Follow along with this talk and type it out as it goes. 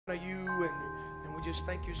you and we just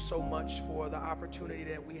thank you so much for the opportunity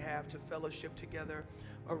that we have to fellowship together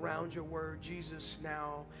around your word. Jesus,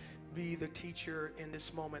 now be the teacher in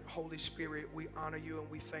this moment. Holy Spirit, we honor you and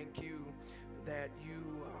we thank you that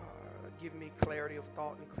you give me clarity of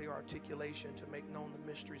thought and clear articulation to make known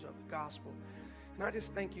the mysteries of the gospel. And I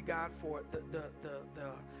just thank you, God, for the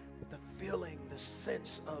feeling, the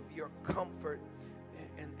sense of your comfort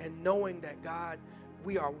and knowing that, God,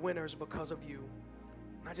 we are winners because of you.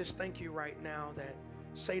 And I just thank you right now that,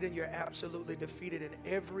 Satan, you're absolutely defeated in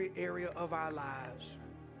every area of our lives,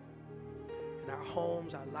 in our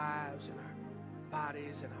homes, our lives, in our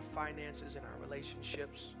bodies, in our finances, in our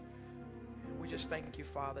relationships. And we just thank you,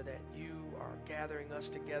 Father, that you are gathering us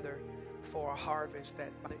together for a harvest,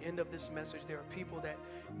 that by the end of this message, there are people that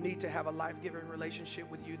need to have a life-giving relationship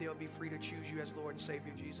with you. They'll be free to choose you as Lord and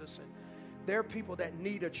Savior, Jesus. And there are people that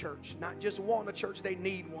need a church, not just want a church, they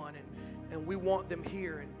need one. And we want them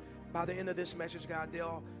here. And by the end of this message, God,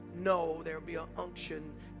 they'll know there'll be an unction.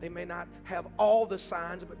 They may not have all the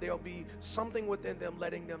signs, but there'll be something within them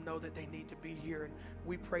letting them know that they need to be here. And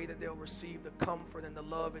we pray that they'll receive the comfort and the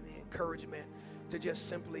love and the encouragement to just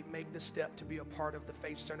simply make the step to be a part of the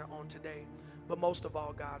Faith Center on today. But most of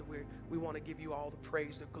all, God, we want to give you all the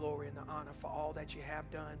praise, the glory, and the honor for all that you have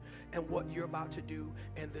done and what you're about to do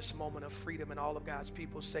in this moment of freedom. And all of God's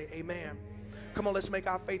people say amen. Come on, let's make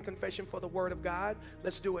our faith confession for the Word of God.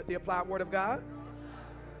 Let's do it. The applied Word of God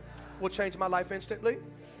will change my life instantly.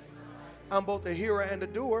 I'm both a hearer and a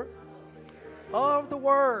doer of the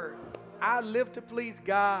Word. I live to please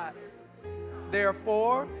God.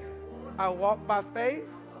 Therefore, I walk by faith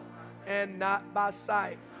and not by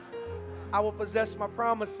sight. I will possess my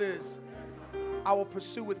promises. I will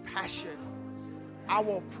pursue with passion. I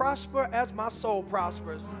will prosper as my soul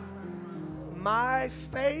prospers. My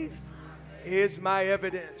faith is my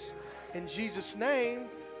evidence. In Jesus' name,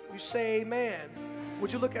 you say amen.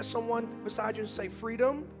 Would you look at someone beside you and say,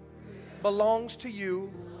 freedom belongs to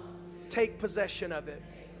you. Take possession of it.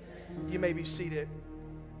 You may be seated.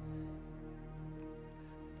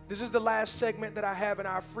 This is the last segment that I have in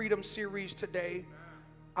our Freedom series today.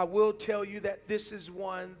 I will tell you that this is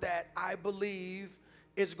one that I believe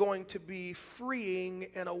is going to be freeing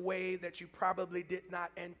in a way that you probably did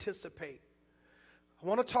not anticipate. I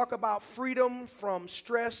want to talk about freedom from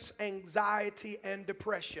stress, anxiety, and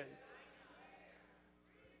depression.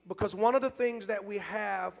 Because one of the things that we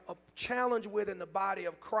have a challenge with in the body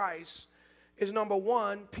of Christ is, number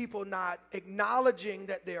one, people not acknowledging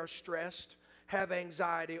that they are stressed, have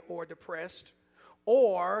anxiety, or depressed.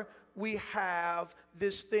 Or we have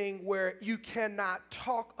this thing where you cannot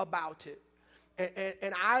talk about it.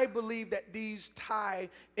 And I believe that these tie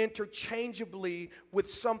interchangeably with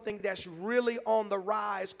something that's really on the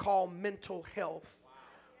rise called mental health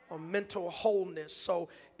or mental wholeness. So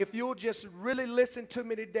if you'll just really listen to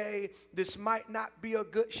me today, this might not be a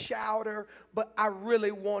good shouter, but I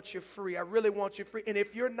really want you free. I really want you free. And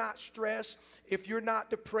if you're not stressed, if you're not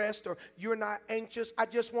depressed, or you're not anxious, I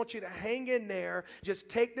just want you to hang in there. Just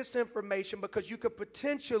take this information, because you could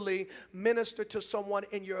potentially minister to someone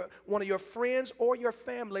in one of your friends or your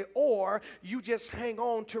family, or you just hang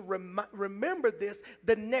on to remember this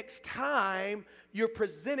the next time you're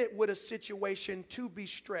presented with a situation to be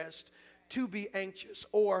stressed, to be anxious,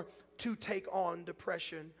 or to take on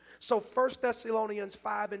depression. So 1 Thessalonians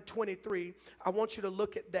 5:23, I want you to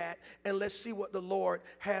look at that and let's see what the Lord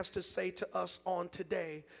has to say to us on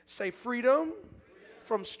today. Say freedom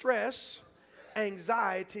from stress,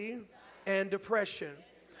 anxiety, and depression.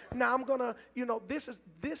 Now I'm gonna,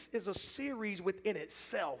 this is a series within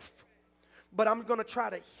itself. But I'm going to try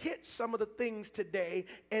to hit some of the things today,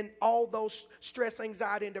 and although stress,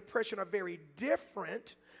 anxiety, and depression are very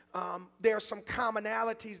different, there are some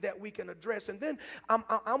commonalities that we can address. And then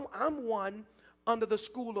I'm one under the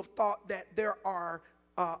school of thought that there are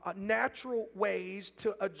natural ways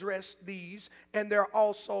to address these, and there are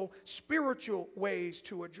also spiritual ways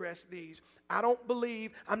to address these. I don't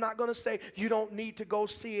believe, I'm not going to say you don't need to go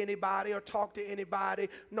see anybody or talk to anybody.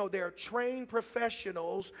 No, there are trained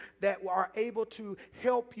professionals that are able to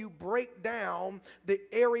help you break down the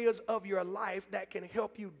areas of your life that can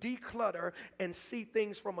help you declutter and see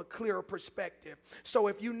things from a clearer perspective. So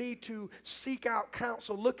if you need to seek out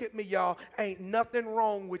counsel, look at me, y'all. Ain't nothing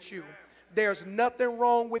wrong with you. There's nothing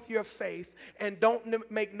wrong with your faith, and don't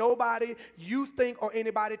make nobody you think or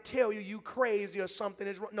anybody tell you crazy or something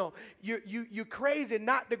is wrong. No, you crazy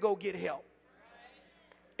not to go get help.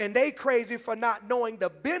 And they crazy for not knowing the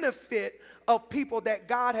benefit of people that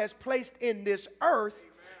God has placed in this earth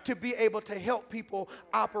to be able to help people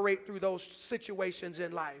operate through those situations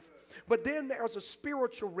in life. But then there's a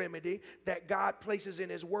spiritual remedy that God places in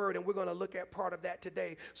his word, and we're going to look at part of that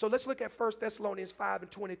today. So let's look at 1 Thessalonians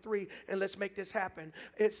 5:23, and let's make this happen.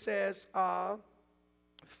 It says,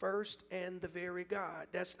 first and the very God.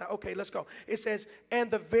 That's not, okay, let's go. It says, and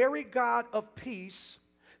the very God of peace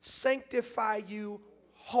sanctify you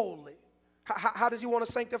wholly. How does he want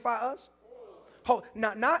to sanctify us?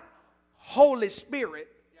 Not Holy Spirit,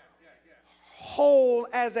 whole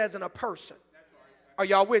as in a person. Are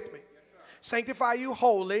y'all with me? Sanctify you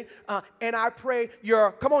wholly, and I pray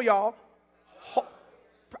your, come on y'all,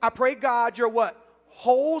 I pray God your what?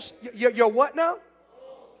 Your what now?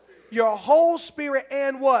 Your whole spirit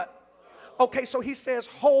and what? Okay, so he says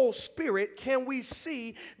whole spirit. Can we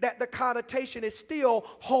see that the connotation is still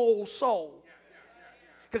whole soul?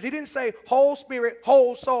 Because he didn't say whole spirit,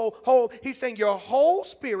 whole soul, whole. He's saying your whole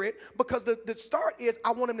spirit, because the start is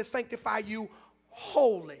I want him to sanctify you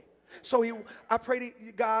wholly. So I pray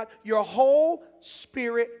to God, your whole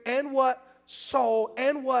spirit and what? Soul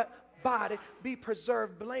and what? Body be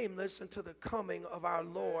preserved blameless until the coming of our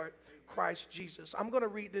Lord Christ Jesus. I'm going to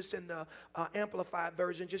read this in the Amplified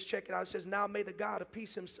version. Just check it out. It says, now may the God of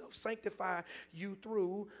peace himself sanctify you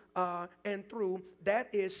through, that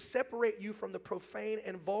is, separate you from the profane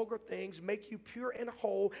and vulgar things, make you pure and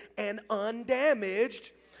whole and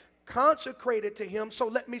undamaged, consecrated to him. So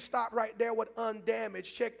let me stop right there with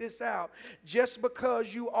undamaged. Check this out. Just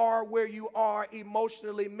because you are where you are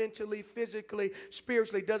emotionally, mentally, physically,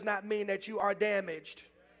 spiritually, does not mean that you are damaged.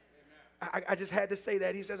 I just had to say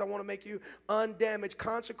that. He says, I want to make you undamaged,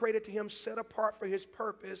 consecrated to him, set apart for his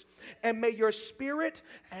purpose. And may your spirit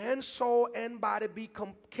and soul and body be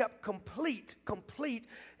kept complete,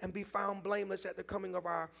 and be found blameless at the coming of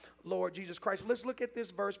our Lord Jesus Christ. Let's look at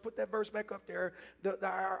this verse. Put that verse back up there,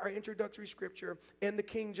 our introductory scripture in the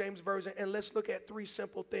King James Version. And let's look at three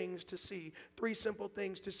simple things to see. Three simple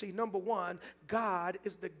things to see. Number one, God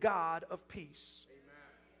is the God of peace.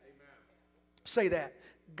 Amen. Amen. Say that.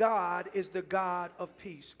 God is the God of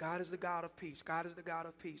peace. God is the God of peace. God is the God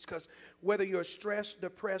of peace. Because whether you're stressed,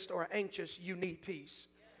 depressed, or anxious, you need peace.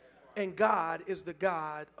 And God is the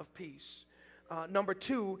God of peace. Number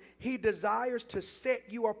two, he desires to set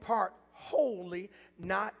you apart wholly,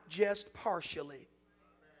 not just partially.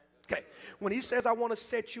 Okay, when he says, I want to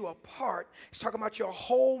set you apart, he's talking about your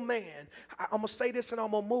whole man. I'm going to say this and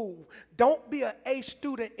I'm going to move. Don't be an A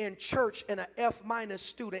student in church and an F-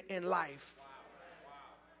 student in life.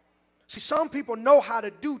 See, some people know how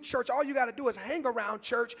to do church. All you got to do is hang around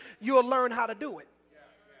church. You'll learn how to do it.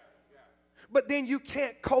 But then you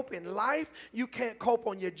can't cope in life. You can't cope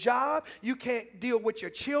on your job. You can't deal with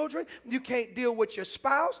your children. You can't deal with your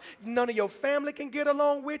spouse. None of your family can get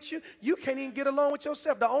along with you. You can't even get along with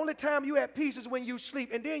yourself. The only time you have peace is when you sleep,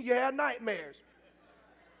 and then you have nightmares.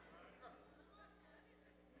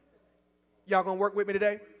 Y'all gonna work with me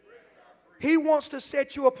today? He wants to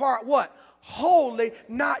set you apart what? Wholly,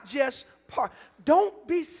 not just part. Don't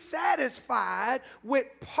be satisfied with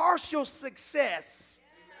partial success.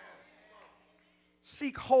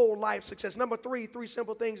 Seek whole life success. Number three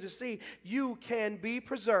simple things to see. You can be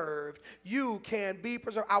preserved. You can be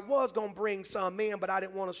preserved. I was going to bring some in, but I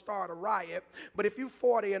didn't want to start a riot. But if you're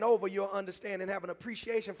 40 and over, you'll understand and have an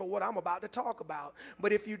appreciation for what I'm about to talk about.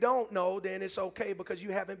 But if you don't know, then it's okay, because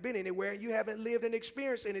you haven't been anywhere and you haven't lived and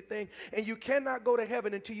experienced anything. And you cannot go to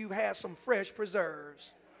heaven until you've had some fresh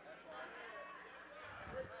preserves.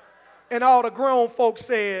 And all the grown folks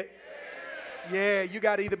said, yeah, you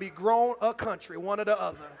got to either be grown or country, one or the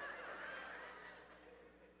other.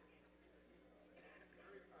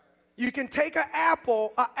 You can take an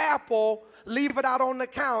apple, leave it out on the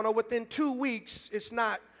counter. Within 2 weeks, it's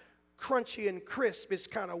not crunchy and crisp. It's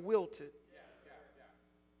kind of wilted.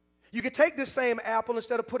 You can take this same apple,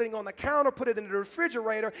 instead of putting it on the counter, put it in the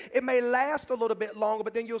refrigerator. It may last a little bit longer,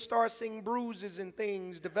 but then you'll start seeing bruises and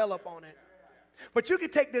things develop on it. But you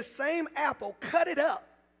can take this same apple, cut it up,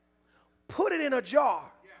 put it in a jar,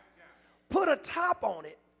 put a top on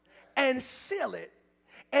it, and seal it,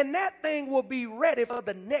 and that thing will be ready for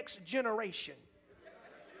the next generation.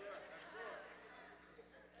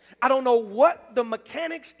 I don't know what the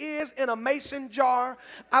mechanics is in a mason jar.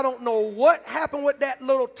 I don't know what happened with that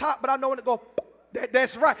little top, but I know when it goes,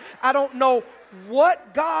 that's right. I don't know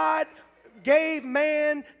what God gave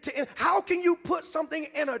man to. How can you put something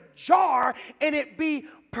in a jar and it be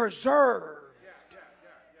preserved?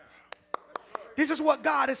 This is what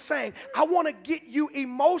God is saying. I want to get you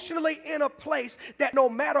emotionally in a place that no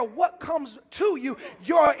matter what comes to you,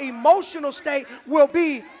 your emotional state will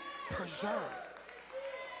be preserved.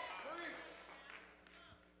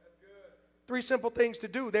 Three simple things to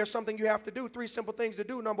do. There's something you have to do. Three simple things to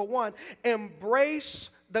do. Number one, embrace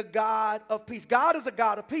the God of peace. God is a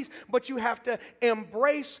God of peace, but you have to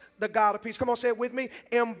embrace the God of peace. Come on, say it with me.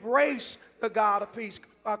 Embrace the God of peace.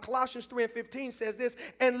 Colossians 3:15 says this,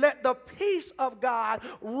 and let the peace of God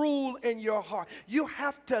rule in your heart. You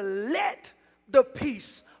have to let the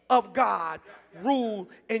peace of God rule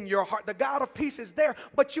in your heart. The God of peace is there,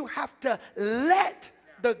 but you have to let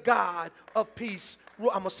the God of peace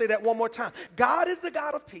rule. I'm going to say that one more time. God is the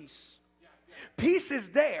God of peace. Peace is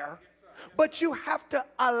there, but you have to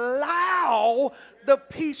allow the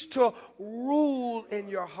peace to rule in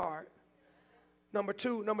your heart. Number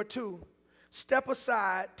two, step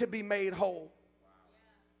aside to be made whole.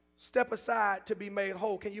 Step aside to be made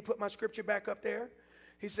whole. Can you put my scripture back up there?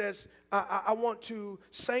 He says, I want to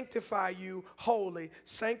sanctify you wholly.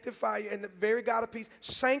 Sanctify you, and the very God of peace,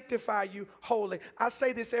 sanctify you wholly. I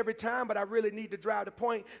say this every time, but I really need to drive the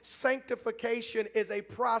point. Sanctification is a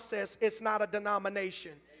process. It's not a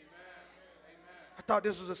denomination. Amen. I thought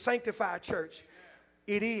this was a sanctified church.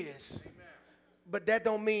 It is. Amen. But that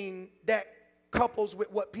don't mean that couples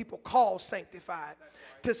with what people call sanctified.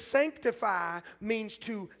 Right. To sanctify means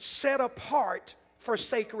to set apart for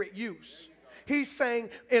sacred use. He's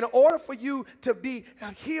saying in order for you to be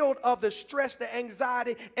healed of the stress, the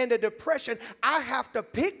anxiety, and the depression, I have to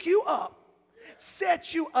pick you up,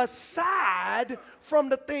 set you aside from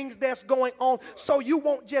the things that's going on, so you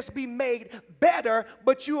won't just be made better,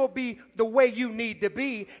 but you will be the way you need to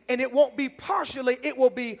be. And it won't be partially, it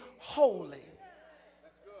will be wholly.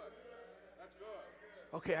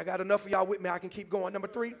 Okay, I got enough of y'all with me. I can keep going. Number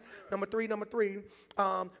three.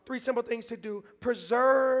 Three simple things to do.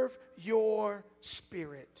 Preserve your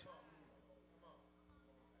spirit.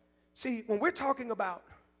 See, when we're talking about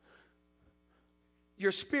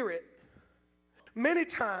your spirit, many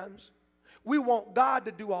times we want God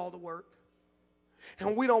to do all the work,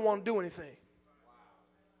 and we don't want to do anything.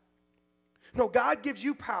 No, God gives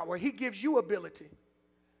you power. He gives you ability.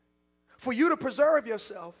 For you to preserve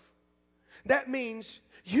yourself, that means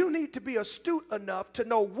you need to be astute enough to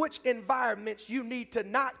know which environments you need to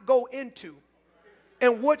not go into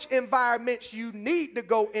and which environments you need to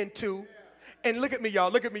go into. And look at me, y'all.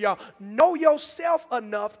 Look at me, y'all. Know yourself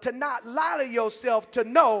enough to not lie to yourself to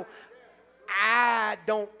know I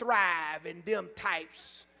don't thrive in them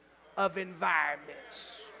types of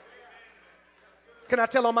environments. Can I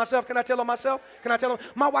tell on myself? Can I tell on myself? Can I tell on?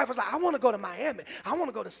 My wife was like, I want to go to Miami. I want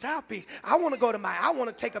to go to South Beach. I want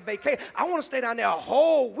to take a vacation. I want to stay down there a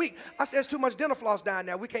whole week. I said, it's too much dental floss down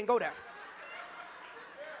there. We can't go there.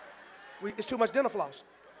 It's too much dental floss.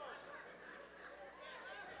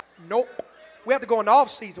 Nope. We have to go in the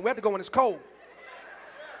off season. We have to go when it's cold.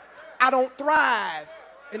 I don't thrive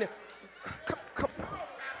in the, come.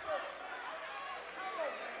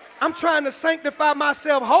 I'm trying to sanctify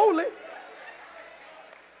myself holy.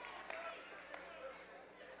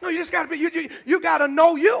 No, you just got to be, you got to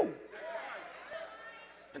know you.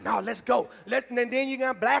 No, let's go. And then you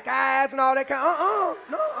got black eyes and all that kind.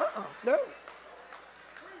 No.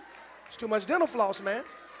 It's too much dental floss, man.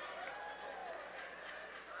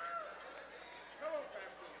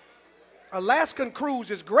 Alaskan cruise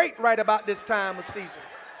is great right about this time of season.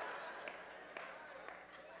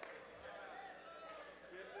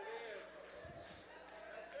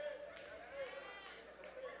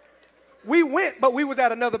 We went, but we was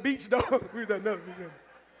at another beach, though. We was at another beach.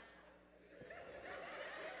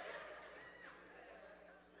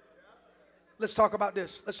 Let's talk about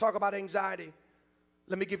this. Let's talk about anxiety.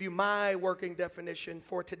 Let me give you my working definition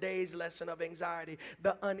for today's lesson of anxiety.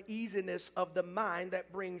 The uneasiness of the mind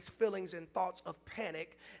that brings feelings and thoughts of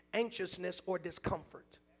panic, anxiousness, or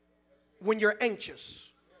discomfort. When you're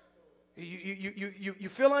anxious, you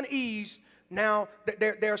feel unease. Now,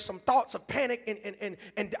 there are some thoughts of panic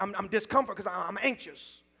and I'm discomfort because I'm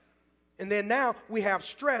anxious. And then now we have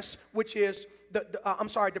stress, which is,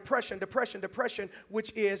 depression,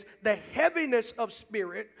 which is the heaviness of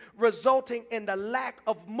spirit resulting in the lack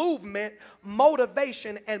of movement,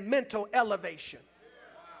 motivation, and mental elevation.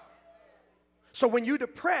 So when you're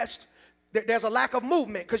depressed, there's a lack of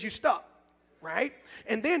movement because you're stuck. Right?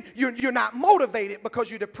 And then you're not motivated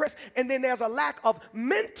because you're depressed. And then there's a lack of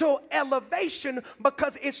mental elevation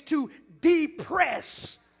because it's to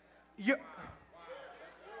depress you.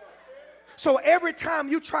 So every time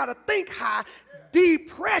you try to think high,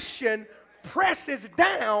 depression presses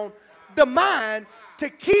down the mind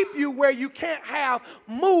to keep you where you can't have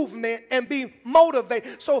movement and be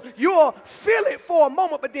motivated. So you'll feel it for a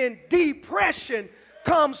moment, but then depression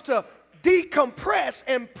comes to decompress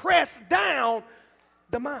and press down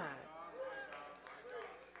the mind.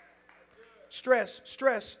 Stress.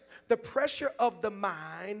 The pressure of the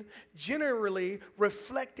mind generally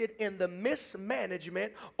reflected in the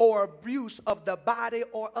mismanagement or abuse of the body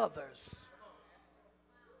or others.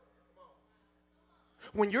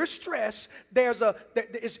 When you're stressed,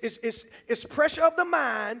 it's pressure of the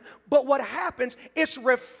mind, but what happens, it's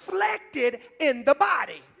reflected in the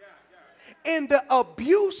body, in the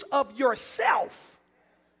abuse of yourself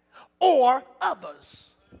or others.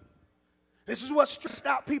 This is what stressed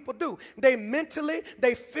out people do. They mentally,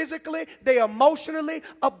 they physically, they emotionally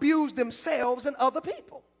abuse themselves and other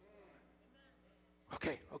people.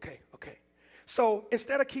 Okay. So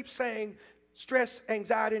instead of keep saying stress,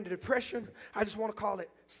 anxiety, and depression, I just want to call it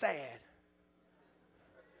sad.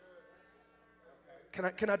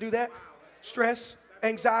 Can I do that? Stress,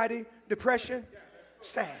 anxiety, depression,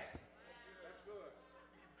 sad.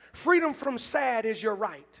 Freedom from sad is your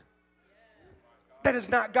right. That is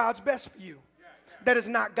not God's best for you. That is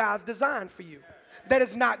not God's design for you. That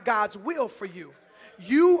is not God's will for you.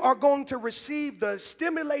 You are going to receive the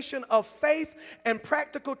stimulation of faith and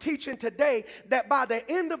practical teaching today that by the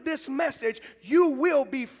end of this message, you will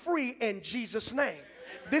be free in Jesus' name.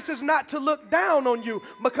 This is not to look down on you,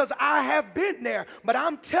 because I have been there. But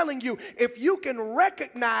I'm telling you, if you can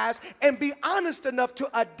recognize and be honest enough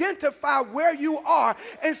to identify where you are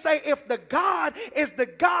and say, if the God is the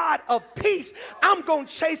God of peace, I'm going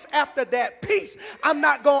to chase after that peace. I'm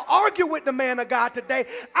not going to argue with the man of God today.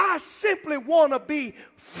 I simply want to be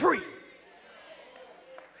free.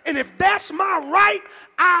 And if that's my right,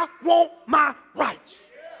 I want my rights.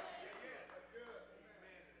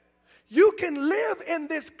 You can live in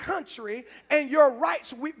this country and your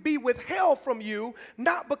rights be withheld from you,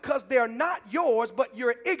 not because they're not yours, but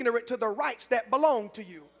you're ignorant to the rights that belong to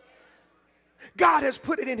you. God has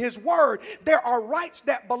put it in his word. There are rights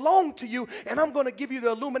that belong to you, and I'm going to give you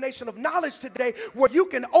the illumination of knowledge today where you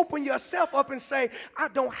can open yourself up and say, I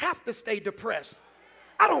don't have to stay depressed.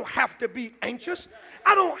 I don't have to be anxious.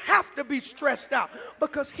 I don't have to be stressed out.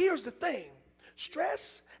 Because here's the thing.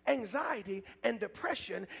 Stress, anxiety, and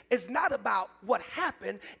depression is not about what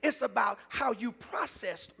happened. It's about how you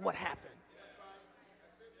processed what happened.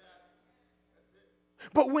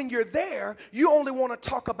 But when you're there, you only want to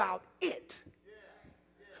talk about it.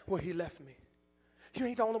 Well, he left me. You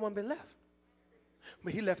ain't the only one been left.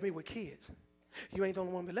 But he left me with kids. You ain't the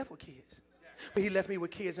only one been left with kids. But he left me with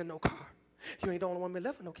kids and no car. You ain't the only one been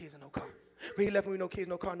left with no kids and no car. But he left me with no kids,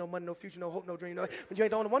 no car, no money, no future, no hope, no dream. No, but you ain't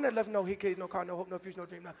the only one that left no kids, no car, no hope, no future, no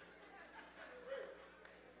dream. No.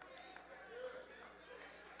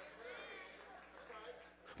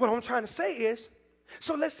 What I'm trying to say is,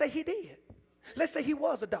 so let's say he did. Let's say he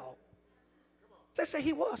was a dog. Let's say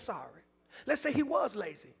he was sorry. Let's say he was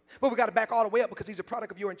lazy. But we got to back all the way up because he's a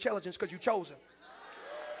product of your intelligence because you chose him.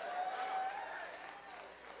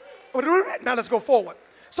 Now let's go forward.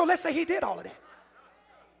 So let's say he did all of that.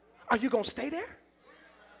 Are you going to stay there?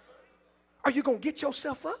 Are you going to get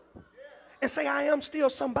yourself up and say, I am still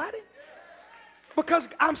somebody? Because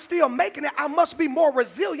I'm still making it, I must be more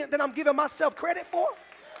resilient than I'm giving myself credit for.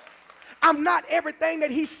 I'm not everything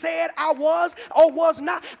that he said I was or was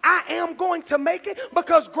not. I am going to make it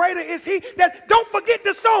because greater is he. That, don't forget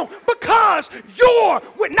the song, because you're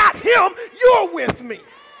with not him, you're with me.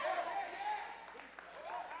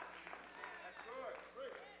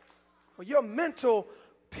 Well, your mental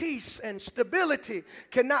peace and stability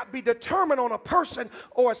cannot be determined on a person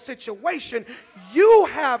or a situation. You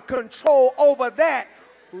have control over that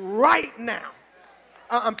right now.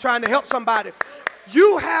 I'm trying to help somebody.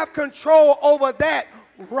 You have control over that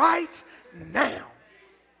right now.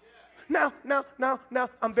 Now,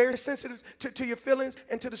 I'm very sensitive to your feelings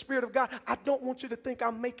and to the Spirit of God. I don't want you to think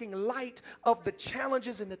I'm making light of the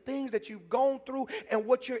challenges and the things that you've gone through and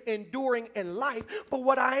what you're enduring in life. But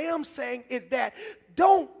what I am saying is that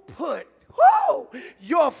don't put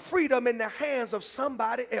your freedom in the hands of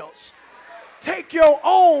somebody else. Take your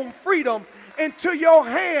own freedom into your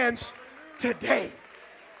hands today.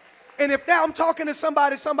 And if now I'm talking to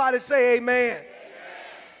somebody, somebody say amen.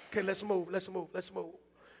 Okay, let's move.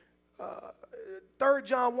 3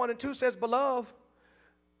 John 1 and 2 says, Beloved,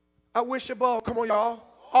 I wish above, come on y'all,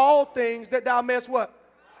 all things that thou mayest what?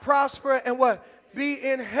 Prosper and what? Be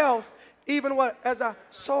in health, even what? As I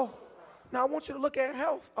soul. Now I want you to look at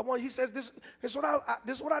health. He says this is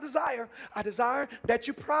what I desire. I desire that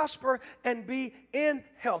you prosper and be in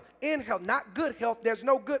health. In health, not good health. There's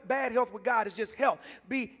no good, bad health with God. It's just health.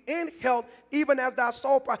 Be in health, even as thy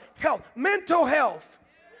soul prosper. Health, mental health,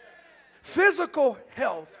 physical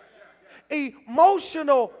health,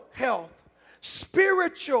 emotional health,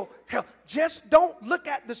 spiritual health. Just don't look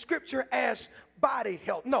at the scripture as body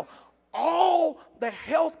health. No, all the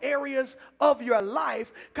health areas of your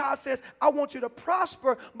life, God says, I want you to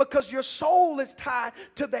prosper because your soul is tied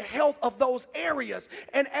to the health of those areas.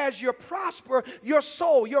 And as you prosper, your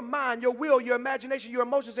soul, your mind, your will, your imagination, your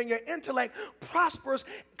emotions, and your intellect prospers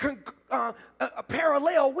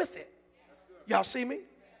parallel with it. Y'all see me?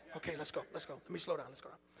 Okay, let's go. Let's go. Let me slow down. Let's go.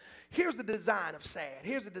 Here's the design of SAD.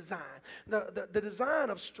 Here's the design. The design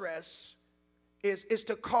of stress is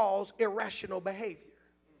to cause irrational behavior.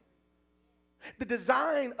 The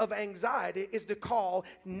design of anxiety is to cause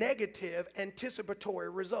negative anticipatory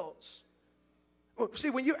results.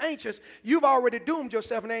 See, when you're anxious, you've already doomed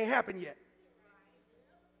yourself and it ain't happened yet.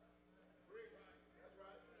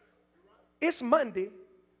 It's Monday,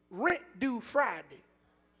 rent due Friday.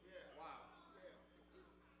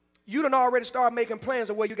 You done already started making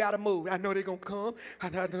plans of where you got to move. I know they're going to come.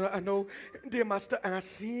 I know. Did my stuff. And I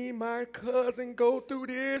see my cousin go through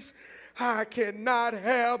this. I cannot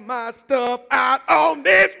have my stuff out on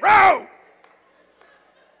this road.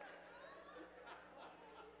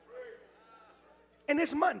 And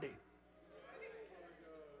it's Monday.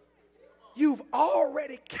 You've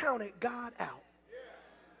already counted God out.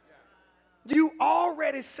 You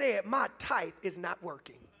already said my tithe is not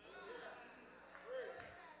working.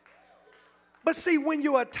 But see, when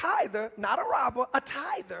you're a tither, not a robber, a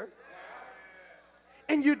tither,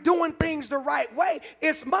 and you're doing things the right way,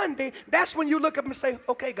 it's Monday, that's when you look up and say,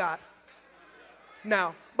 okay, God,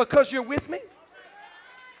 now, because you're with me,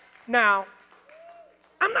 now,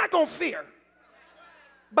 I'm not going to fear,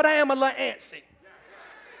 but I am a little antsy.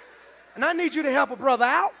 And I need you to help a brother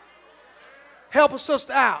out, help a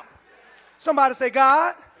sister out. Somebody say,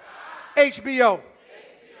 God, HBO,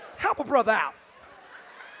 help a brother out.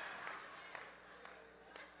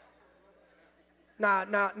 Now,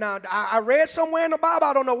 I read somewhere in the Bible,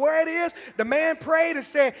 I don't know where it is, the man prayed and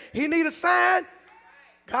said, he need a sign.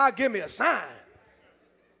 God, give me a sign.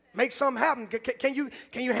 Make something happen. Can you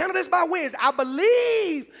handle this by Wednesday? I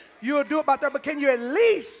believe you'll do it by Thursday, but can you at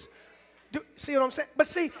least see what I'm saying? But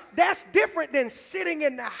see, that's different than sitting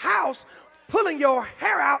in the house, pulling your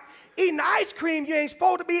hair out, eating ice cream you ain't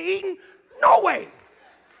supposed to be eating. No way.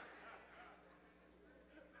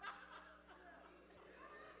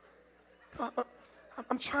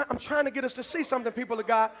 I'm trying to get us to see something, people of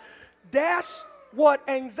God. That's what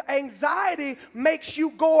anxiety makes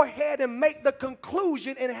you go ahead and make the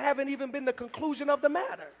conclusion and haven't even been the conclusion of the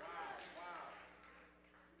matter.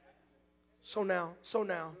 So now,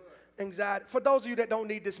 anxiety. For those of you that don't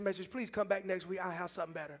need this message, please come back next week. I'll have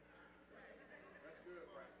something better.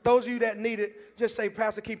 Those of you that need it, just say,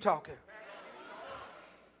 Pastor, keep talking.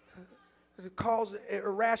 It causes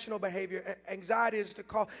irrational behavior. Anxiety is to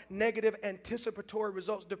cause negative anticipatory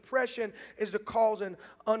results. Depression is to cause an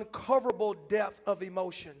uncoverable depth of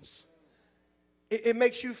emotions. It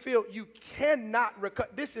makes you feel you cannot recover.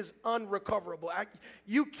 This is unrecoverable.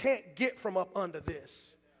 You can't get from up under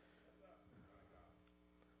this.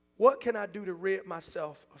 What can I do to rid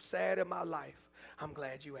myself of sad in my life? I'm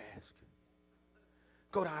glad you asked.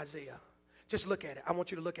 Go to Isaiah. Just look at it. I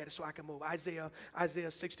want you to look at it so I can move. Isaiah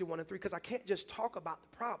 61:3, because I can't just talk about the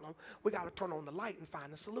problem. We got to turn on the light and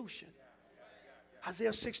find the solution.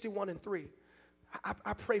 Isaiah 61:3.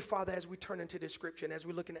 I pray, Father, as we turn into this scripture and as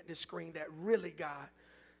we're looking at this screen, that really, God,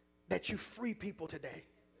 that you free people today.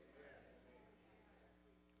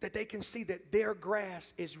 That they can see that their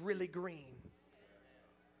grass is really green.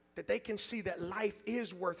 That they can see that life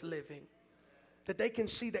is worth living. That they can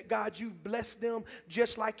see that, God, you've blessed them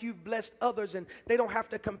just like you've blessed others, and they don't have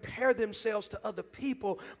to compare themselves to other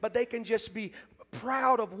people, but they can just be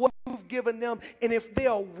proud of what you've given them, and if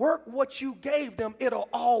they'll work what you gave them, it'll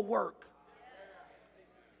all work.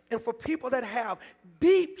 And for people that have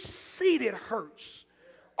deep-seated hurts,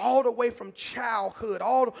 all the way from childhood,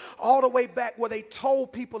 all the way back where they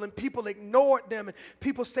told people and people ignored them and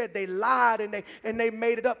people said they lied and they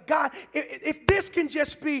made it up. God, if this can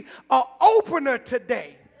just be an opener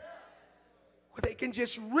today, where they can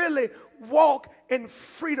just really walk in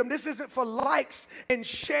freedom. This isn't for likes and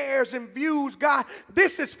shares and views, God.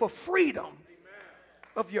 This is for freedom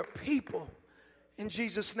of your people. In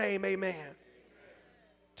Jesus' name, amen.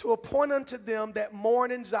 To appoint unto them that mourn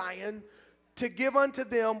in Zion, to give unto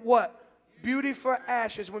them what? Beauty for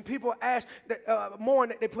ashes. When people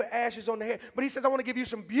mourn, they put ashes on their head. But he says, I want to give you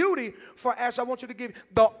some beauty for ashes. I want you to give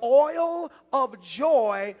the oil of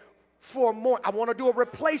joy for mourning. I want to do a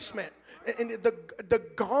replacement. And the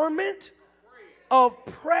garment of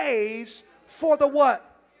praise for the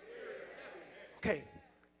what? Okay.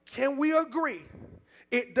 Can we agree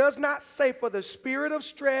It does not say for the spirit of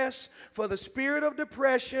stress, for the spirit of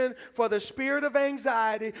depression, for the spirit of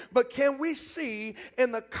anxiety, but can we see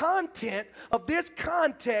in the content of this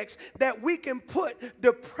context that we can put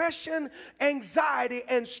depression, anxiety,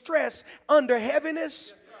 and stress under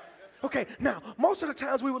heaviness? Okay, now, most of the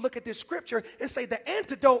times we would look at this scripture and say the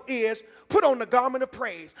antidote is put on the garment of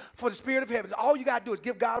praise for the spirit of heaven. All you got to do is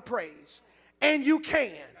give God praise, and you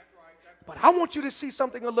can. But I want you to see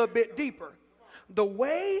something a little bit deeper. The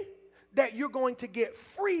way that you're going to get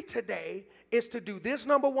free today is to do this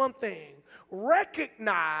number one thing.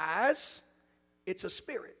 Recognize it's a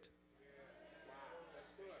spirit.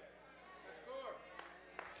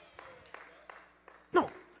 No.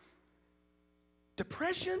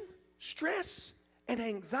 Depression, stress, and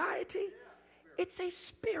anxiety, it's a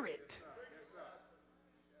spirit.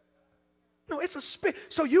 No, it's a spirit.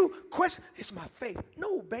 So you question, it's my faith.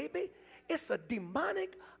 No, baby. It's a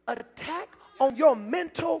demonic attack on your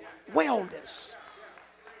mental wellness.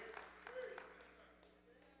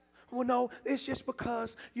 Well, no, it's just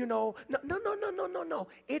because, no.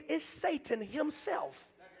 It is Satan himself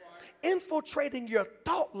infiltrating your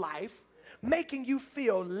thought life, making you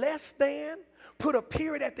feel less than, put a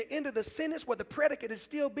period at the end of the sentence where the predicate is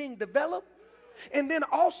still being developed, and then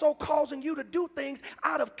also causing you to do things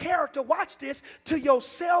out of character, watch this, to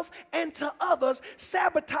yourself and to others,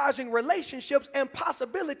 sabotaging relationships and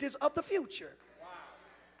possibilities of the future. Wow.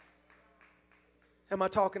 Am I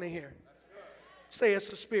talking in here? Say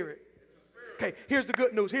it's a spirit. Okay, here's the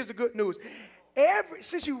good news. Here's the good news.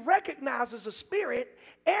 Since you recognize as a spirit,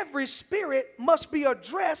 every spirit must be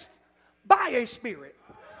addressed by a spirit.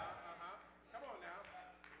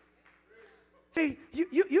 See,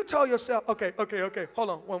 you told yourself, okay, hold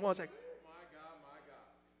on, one second.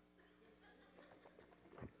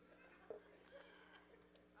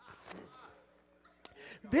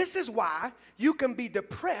 This is why you can be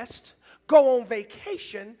depressed, go on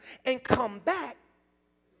vacation, and come back.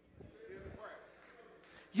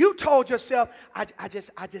 You told yourself, I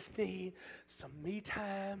just need some me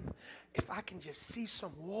time. If I can just see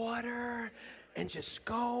some water and just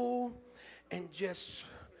go and just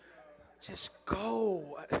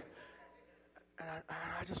go. And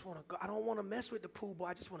I just want to go. I don't want to mess with the pool boy.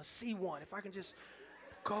 I just want to see one. If I can just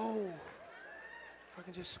go. If I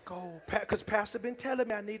can just go. Because Pastor been telling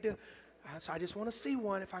me I need to. So I just want to see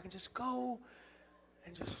one. If I can just go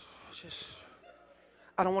and just.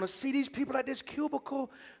 I don't want to see these people at this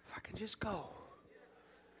cubicle. If I can just go.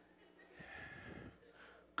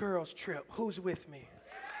 Girls trip. Who's with me?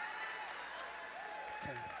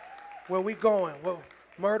 Okay. Where we going? Well,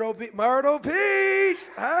 Myrtle Beach.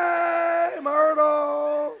 Hey,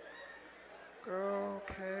 Myrtle. Girl,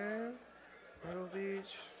 okay. Myrtle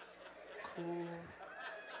Beach. Cool.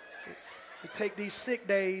 We take these sick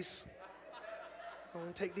days. We're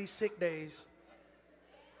going to take these sick days.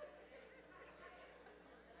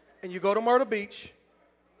 And you go to Myrtle Beach.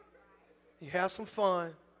 You have some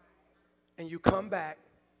fun. And you come back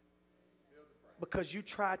because you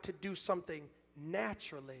tried to do something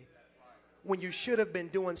naturally when you should have been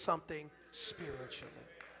doing something spiritually.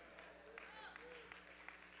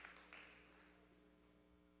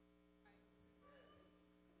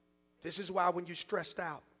 This is why when you're stressed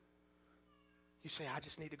out, you say, I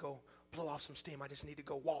just need to go blow off some steam. I just need to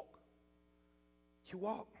go walk. You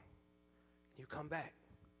walk. You come back.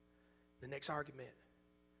 The next argument,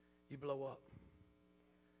 you blow up.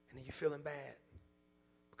 And then you're feeling bad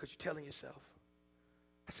because you're telling yourself,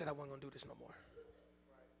 I said I wasn't going to do this no more.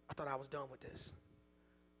 I thought I was done with this.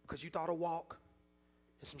 Because you thought a walk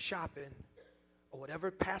and some shopping or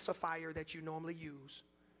whatever pacifier that you normally use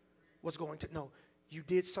was going to, no, you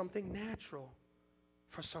did something natural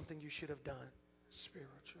for something you should have done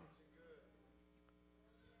spiritual.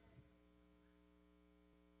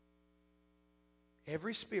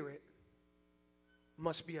 Every spirit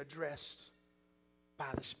must be addressed by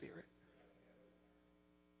the Spirit.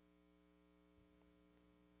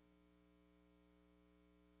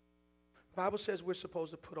 The Bible says we're supposed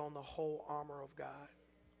to put on the whole armor of God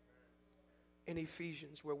in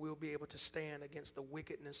Ephesians, where we'll be able to stand against the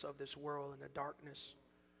wickedness of this world and the darkness.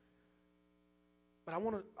 But I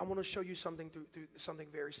want to show you something through something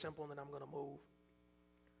very simple, and then I'm going to move.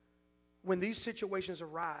 When these situations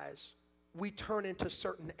arise, we turn into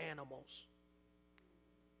certain animals.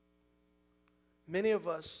 Many of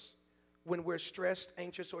us, when we're stressed,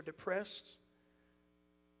 anxious, or depressed,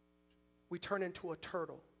 we turn into a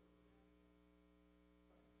turtle.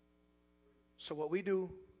 So what we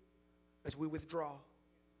do is we withdraw.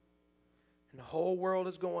 And the whole world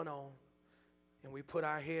is going on. And we put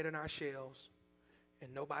our head in our shells.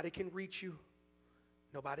 And nobody can reach you.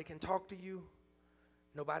 Nobody can talk to you.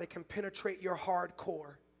 Nobody can penetrate your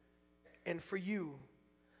hardcore. And for you,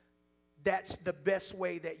 that's the best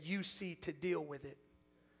way that you see to deal with it.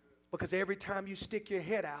 Because every time you stick your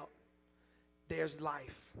head out, there's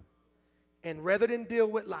life. And rather than deal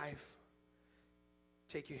with life,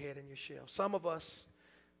 take your head in your shell. Some of us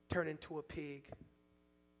turn into a pig.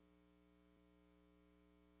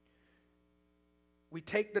 We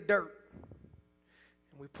take the dirt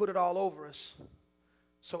and we put it all over us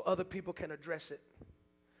so other people can address it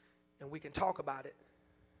and we can talk about it,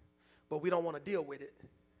 but we don't want to deal with it.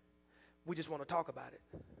 We just want to talk about it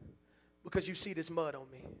because you see this mud on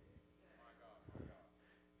me.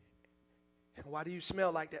 And why do you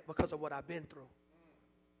smell like that? Because of what I've been through.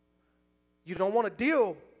 You don't want to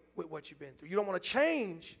deal with what you've been through. You don't want to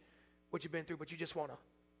change what you've been through, but you just want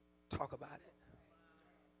to talk about it.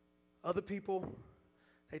 Other people,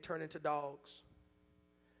 they turn into dogs.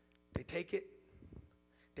 They take it,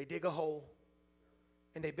 they dig a hole,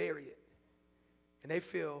 and they bury it. And they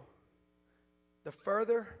feel, the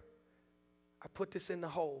further I put this in the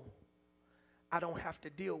hole, I don't have to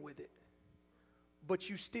deal with it. But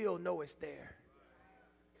you still know it's there.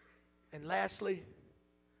 And lastly,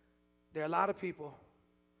 there are a lot of people,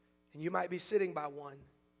 and you might be sitting by one,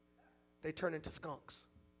 they turn into skunks.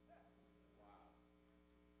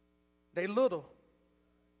 They little,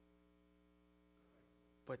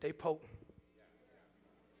 but they potent.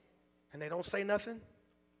 And they don't say nothing,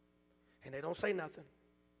 and they don't say nothing.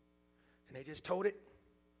 And they just tote it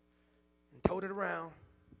and tote it around,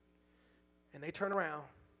 and they turn around,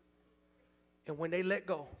 and when they let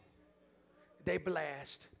go, they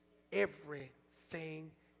blast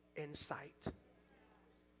everything in sight.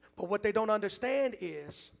 But what they don't understand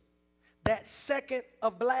is that second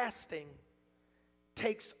of blasting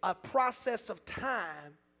takes a process of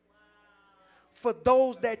time for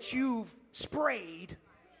those that you've sprayed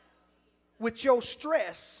with your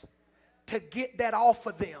stress to get that off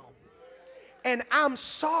of them. And I'm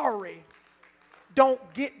sorry,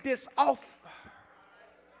 don't get this off.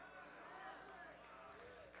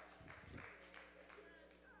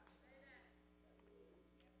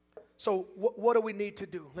 So what do we need to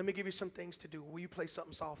do? Let me give you some things to do. Will you play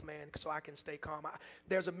something soft, man, so I can stay calm?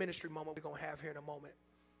 There's a ministry moment we're going to have here in a moment.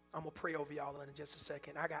 I'm going to pray over y'all in just a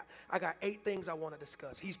second. I got 8 things I want to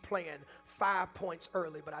discuss. He's playing 5 points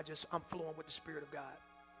early, but I'm flowing with the Spirit of God.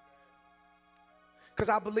 Because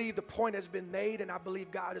I believe the point has been made, and I believe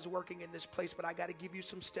God is working in this place, but I got to give you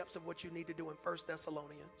some steps of what you need to do in 1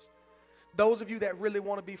 Thessalonians. Those of you that really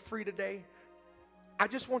want to be free today, I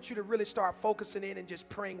just want you to really start focusing in and just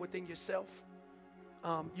praying within yourself.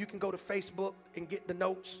 You can go to Facebook and get the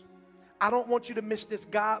notes. I don't want you to miss this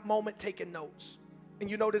God moment taking notes. And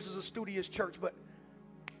you know this is a studious church, but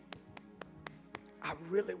I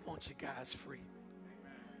really want you guys free.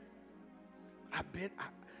 I've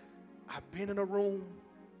been in a room,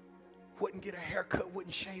 wouldn't get a haircut,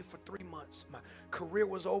 wouldn't shave for 3 months. My career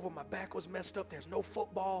was over. My back was messed up. There's no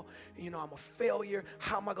football. You know, I'm a failure.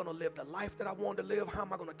 How am I going to live the life that I wanted to live? How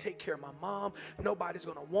am I going to take care of my mom? Nobody's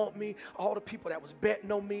going to want me. All the people that was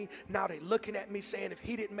betting on me, now they looking at me saying, if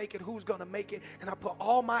he didn't make it, who's going to make it? And I put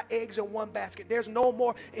all my eggs in one basket. There's no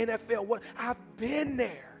more NFL. What? I've been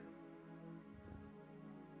there.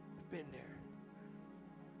 I've been there.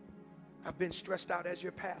 I've been stressed out as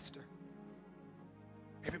your pastor.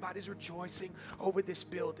 Everybody's rejoicing over this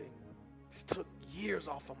building. This took years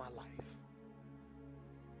off of my life.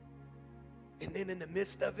 And then in the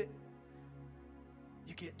midst of it,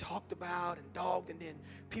 you get talked about and dogged, and then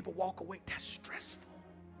people walk away. That's stressful.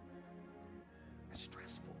 That's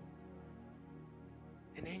stressful.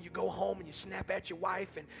 And then you go home and you snap at your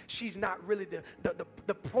wife, and she's not really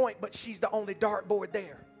the point, but she's the only dartboard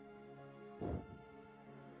there.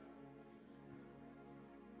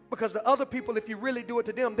 Because the other people, if you really do it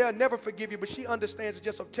to them, they'll never forgive you. But she understands it's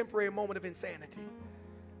just a temporary moment of insanity.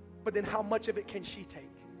 But then how much of it can she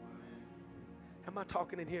take? Am I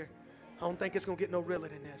talking in here? I don't think it's going to get no realer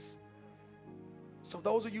than this. So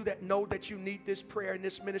those of you that know that you need this prayer in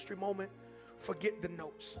this ministry moment, forget the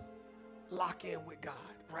notes. Lock in with God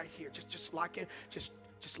right here. Just lock in. Just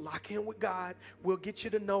lock in with God. We'll get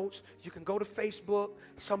you the notes. You can go to Facebook.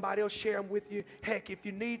 Somebody will share them with you. Heck, if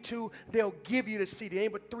you need to, they'll give you the CD. It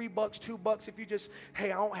ain't but $3, $2. If you just,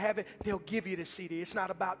 hey, I don't have it, they'll give you the CD. It's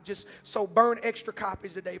not about just, so burn extra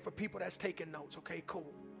copies today for people that's taking notes. Okay, cool.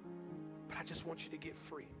 But I just want you to get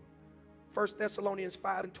free. 1 Thessalonians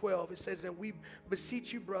 5:12, it says, and we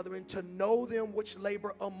beseech you, brethren, to know them which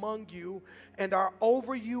labor among you and are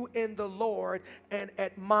over you in the Lord and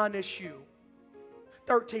admonish you.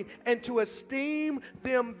 13, and to esteem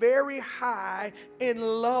them very high in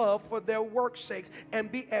love for their work's sakes,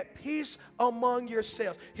 and be at peace among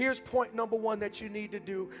yourselves. Here's point number one that you need to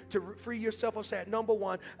do to free yourself of sad. Number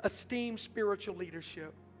one, esteem spiritual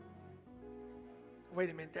leadership. Wait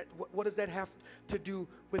a minute, what does that have to do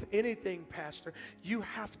with anything, Pastor? You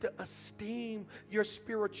have to esteem your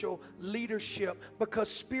spiritual leadership, because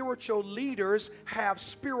spiritual leaders have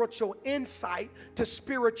spiritual insight to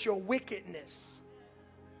spiritual wickedness.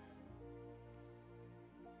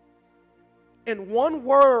 And one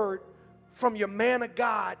word from your man of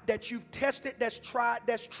God that you've tested, that's tried,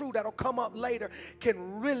 that's true, that'll come up later,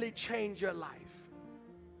 can really change your life.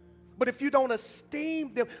 But if you don't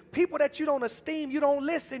esteem them, people that you don't esteem, you don't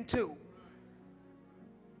listen to.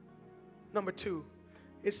 Number two,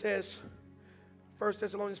 it says, 1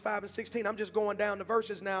 Thessalonians 5 and 16, I'm just going down the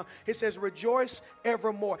verses now. It says, rejoice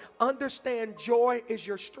evermore. Understand joy is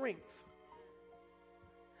your strength.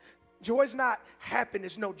 Joy is not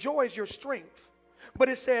happiness. No, joy is your strength. But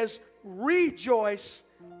it says, rejoice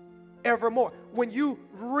evermore. When you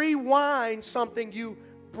rewind something, you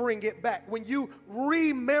bring it back. When you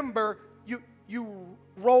remember, you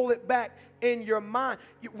roll it back in your mind.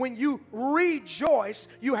 When you rejoice,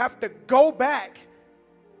 you have to go back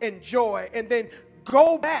in joy, and then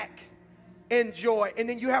go back in joy, and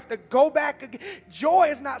then you have to go back again. Joy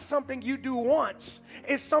is not something you do once.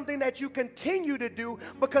 It's something that you continue to do,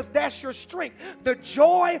 because that's your strength. The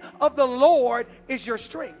joy of the Lord is your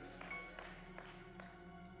strength.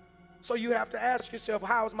 So you have to ask yourself,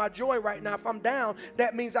 how is my joy right now? If I'm down,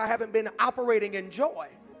 that means I haven't been operating in joy.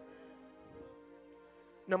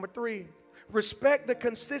 Number three, respect the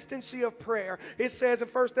consistency of prayer. It says in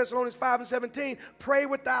 1 Thessalonians 5 and 17, pray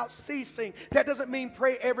without ceasing. That doesn't mean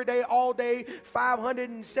pray every day, all day,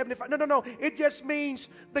 575. No. It just means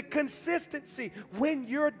the consistency. When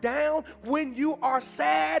you're down, when you are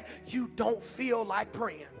sad, you don't feel like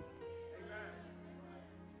praying.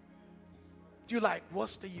 You're like,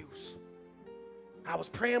 what's the use? I was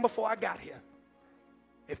praying before I got here.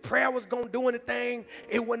 If prayer was going to do anything,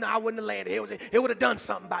 I wouldn't have landed. It would have done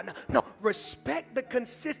something by now. No, respect the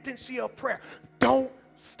consistency of prayer. Don't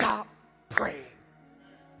stop praying.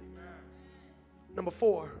 Number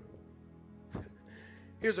four,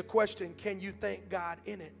 here's a question. Can you thank God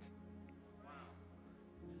in it?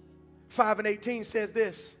 5 and 18 says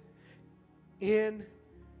this, in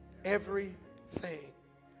everything,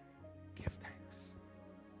 give thanks.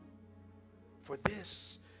 For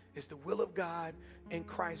this is the will of God in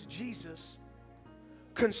Christ Jesus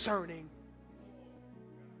concerning.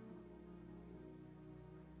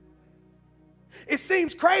 It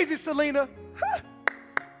seems crazy, Selena,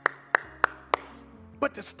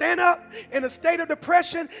 but to stand up in a state of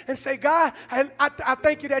depression and say, God, I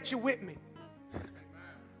thank you that you're with me.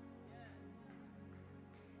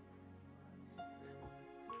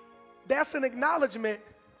 That's an acknowledgement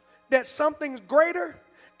that something greater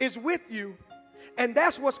is with you, and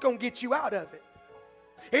that's what's going to get you out of it.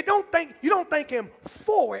 You don't thank him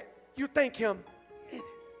for it, you thank him in it.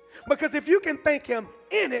 Because if you can thank him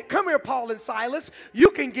in it, come here, Paul and Silas, you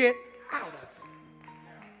can get out of it.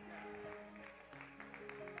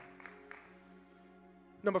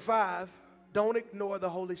 Number 5, don't ignore the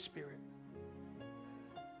Holy Spirit.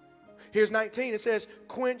 Here's 19, it says,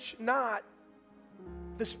 quench not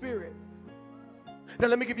the Spirit. Now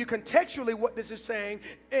let me give you contextually what this is saying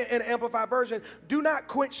in an Amplified version. Do not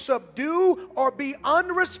quench, subdue, or be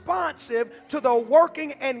unresponsive to the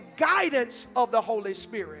working and guidance of the Holy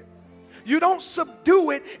Spirit. You don't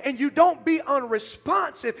subdue it and you don't be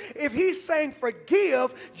unresponsive. If he's saying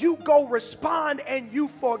forgive, you go respond and you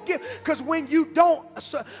forgive. Because when you don't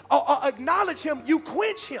acknowledge him, you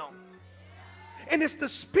quench him. And it's the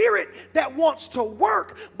Spirit that wants to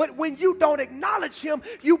work. But when you don't acknowledge him,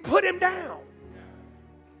 you put him down.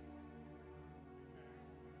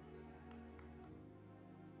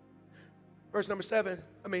 Verse number 7.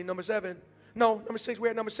 No, number 6. We're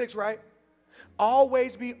at number 6, right?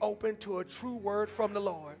 Always be open to a true word from the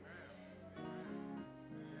Lord.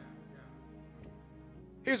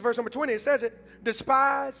 Here's verse number 20. It says it.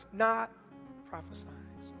 Despise not prophesying.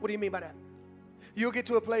 What do you mean by that? You'll get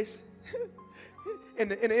to a place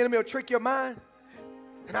and the enemy will trick your mind.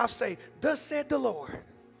 And I'll say, thus said the Lord,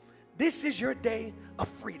 this is your day of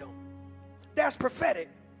freedom. That's prophetic.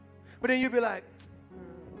 But then you'll be like,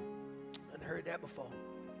 heard that before.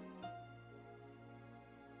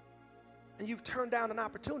 And you've turned down an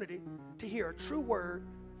opportunity to hear a true word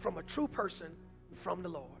from a true person from the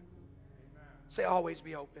Lord. Amen. Say, always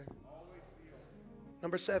be open. Always be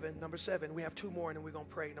open. Number 7, we have 2 more and then we're going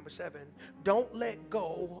to pray. Number 7, don't let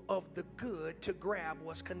go of the good to grab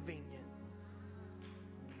what's convenient.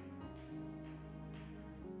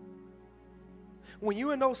 When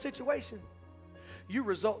you're in those situations, you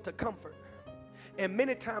result to comfort. And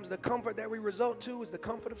many times the comfort that we result to is the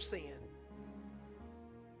comfort of sin.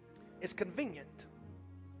 It's convenient.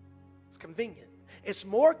 It's convenient. It's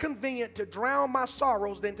more convenient to drown my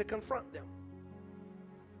sorrows than to confront them.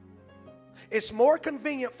 It's more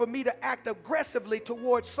convenient for me to act aggressively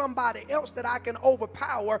towards somebody else that I can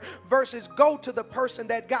overpower versus go to the person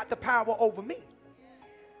that got the power over me.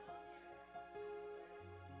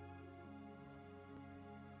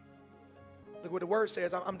 Look what the word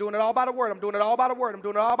says. I'm doing it all by the word. I'm doing it all by the word. I'm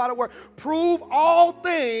doing it all by the word. Prove all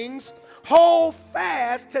things. Hold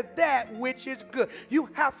fast to that which is good. You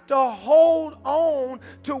have to hold on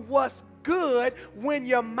to what's good when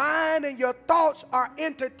your mind and your thoughts are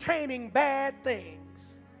entertaining bad things.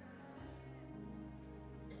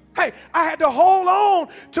 Hey, I had to hold on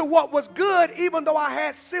to what was good even though I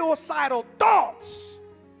had suicidal thoughts.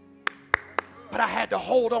 But I had to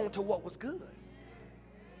hold on to what was good.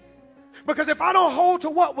 Because if I don't hold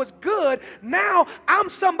to what was good, now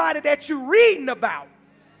I'm somebody that you're reading about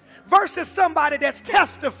versus somebody that's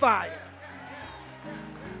testifying.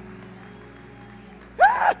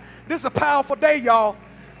 This is a powerful day, y'all.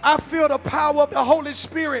 I feel the power of the Holy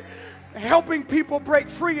Spirit helping people break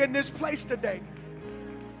free in this place today.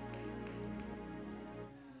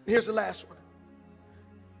 Here's the last one.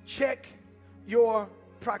 Check your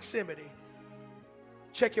proximity.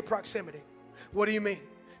 Check your proximity. What do you mean?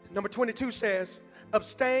 Number 22 says,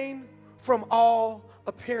 abstain from all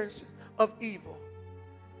appearance of evil.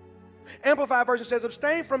 Amplified version says,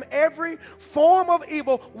 abstain from every form of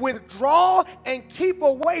evil, withdraw and keep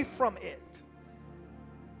away from it.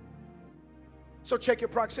 So check your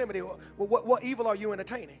proximity. What evil are you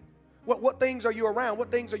entertaining? What things are you around?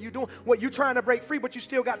 What things are you doing? What you trying to break free, but you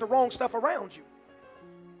still got the wrong stuff around you.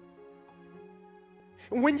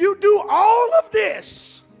 When you do all of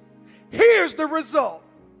this, here's the result.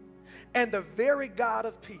 And the very God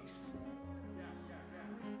of peace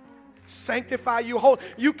sanctify you whole.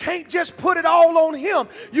 You can't just put it all on him.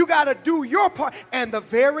 You got to do your part. And the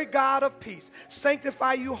very God of peace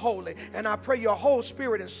sanctify you wholly. And I pray your whole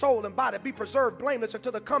spirit and soul and body be preserved blameless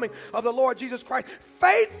until the coming of the Lord Jesus Christ.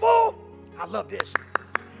 Faithful, I love this,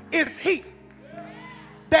 is he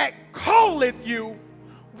that calleth you,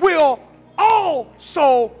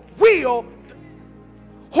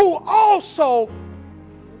 who also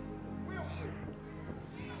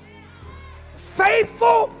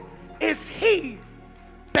faithful is he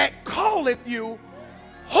that calleth you,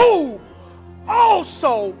 who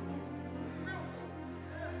also,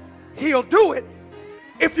 he'll do it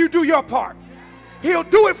if you do your part. He'll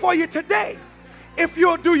do it for you today if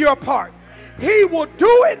you'll do your part. He will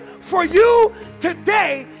do it for you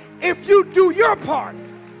today if you do your part.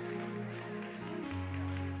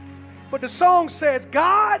 But the song says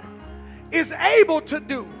God is able to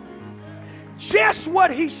do just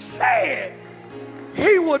what he said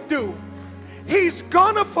he would do. He's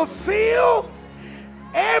gonna fulfill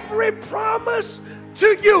every promise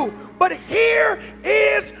to you. But here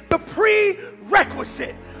is the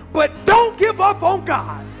prerequisite. But don't give up on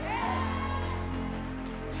God.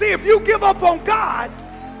 See, if you give up on God,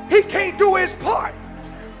 he can't do his part.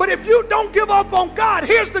 But if you don't give up on God,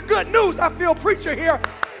 here's the good news. I feel preacher here.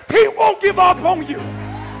 He won't give up on you.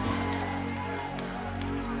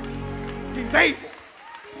 He's able.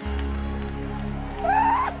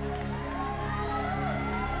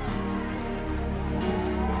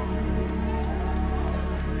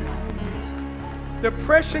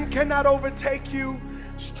 Depression cannot overtake you.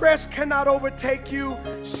 Stress cannot overtake you.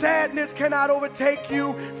 Sadness cannot overtake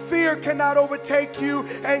you. Fear cannot overtake you.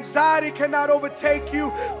 Anxiety cannot overtake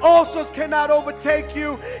you. Ulcers cannot overtake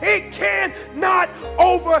you. It cannot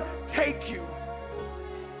overtake you.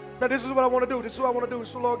 Now this is what I want to do. This is what I want to do. This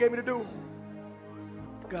is what the Lord gave me to do.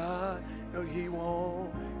 God, no, he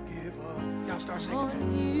won't give up. Y'all start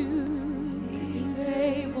singing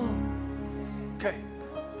that. Okay.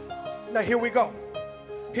 Now here we go.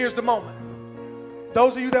 Here's the moment.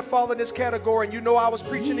 Those of you that fall in this category and you know I was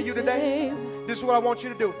preaching to you today, this is what I want you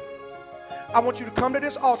to do. I want you to come to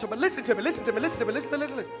this altar, but listen to me, listen to me, listen to me,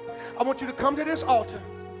 listen. I want you to come to this altar,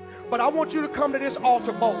 but I want you to come to this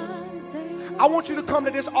altar bold. I want you to come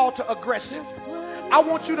to this altar aggressive. I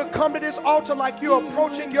want you to come to this altar like you're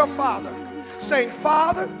approaching your Father, saying,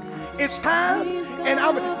 Father, it's time, and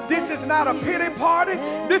this is not a pity party,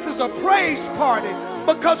 this is a praise party,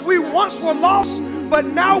 because we once were lost, but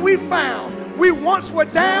now we found. We once were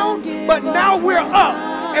down, but now we're up.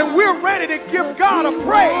 And we're ready to give God a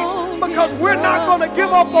praise because we're not going to give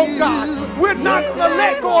up on God. We're not going to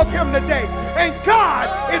let go of him today. And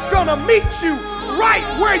God is going to meet you right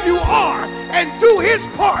where you are and do his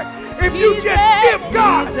part If you just give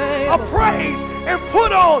God a praise and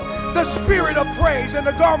put on the spirit of praise and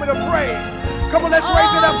the garment of praise. Come on, let's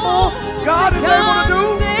raise it up full. God is able to do.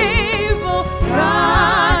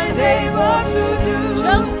 God is able to do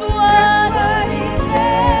just what He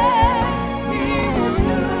said He will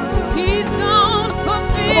do. He's gonna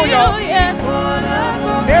fulfill, yes,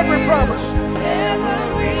 every promise.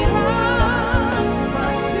 Every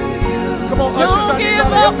promise to you. Come on, ushers, I need y'all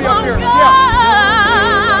to help me up here. God. Yeah.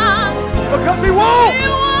 Because He won't. He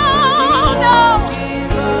won't, no.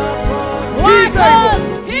 He's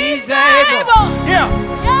able. He's able. Yeah.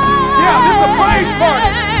 Yeah, this is a praise party.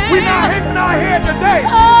 We're not hanging our head today.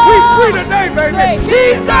 We free today, baby.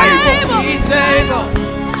 He's able. He's able.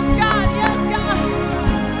 Yes, God. Yes,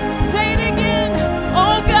 God. Say it again.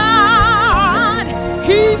 Oh, God.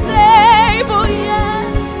 He's able.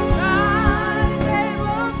 Yes. God is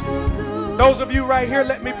able to do. Those of you right here,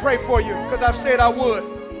 let me pray for you because I said I would.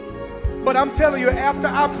 But I'm telling you, after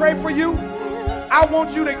I pray for you, I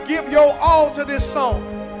want you to give your all to this song.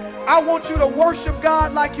 I want you to worship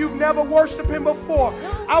God like you've never worshiped Him before.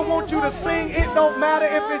 I want you to sing. It don't matter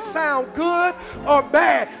if it sounds good or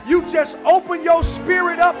bad. You just open your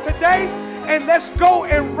spirit up today and let's go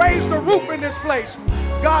and raise the roof in this place.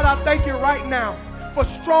 God, I thank you right now for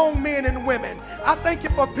strong men and women. I thank you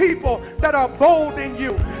for people that are bold in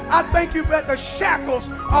you. I thank you that the shackles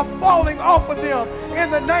are falling off of them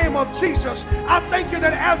in the name of Jesus. I thank you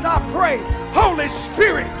that as I pray, Holy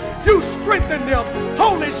Spirit, you strengthen them.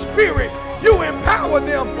 Holy Spirit, you empower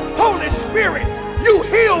them. Holy Spirit, you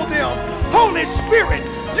heal them. Holy Spirit,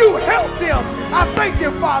 you help them. I thank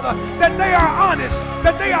you, Father, that they are honest,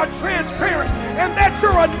 that they are transparent, and that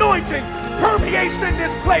your anointing permeates in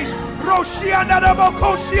this place.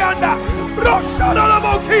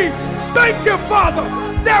 Thank you, Father,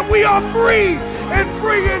 that we are free and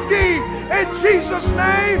free indeed. In Jesus'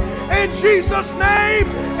 name, in Jesus' name,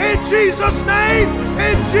 in Jesus' name,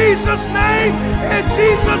 in Jesus' name, in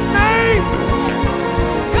Jesus' name.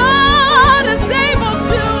 God is able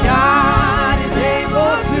to. God is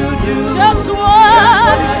able to do just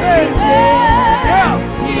what He said. Yeah.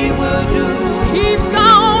 He will do. He's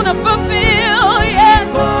gonna fulfill, yes,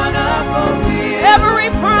 every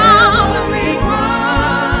promise.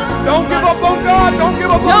 Don't give up on God. Don't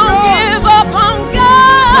give up on God. Don't give up on God.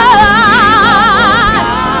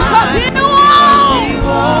 Because He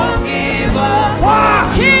won't give up.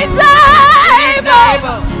 Why? He's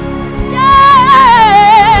able. Yeah.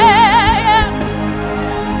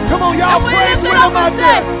 Come on, y'all. And we Praise lift it with up Him out and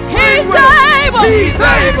say, there. He's able. He's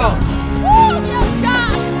able. Woo, yes,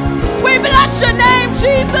 God. We bless your name,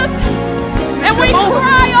 Jesus. And we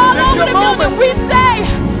cry all over the building. We say,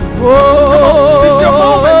 oh, this is your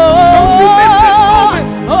moment. Don't you miss this moment.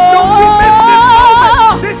 Don't you miss this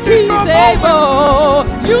moment. This is He's your able.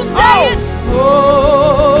 moment. You say it. Oh,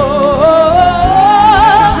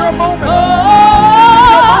 this is your moment. oh,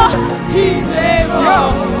 He's able.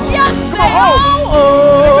 Yeah. Yes, say Come on.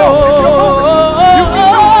 oh, It's your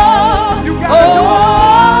moment. You got to do it.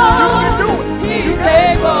 You can do it. He's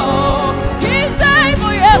able. He's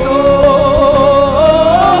able. Yes.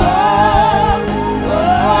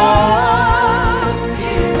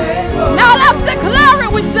 Now let's declare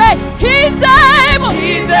it. We say, He's able.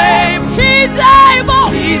 He's able. He's able.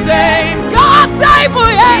 He's able. God's able.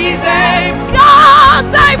 Yes. He's able.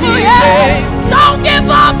 God's able. He's Yes. able. Don't give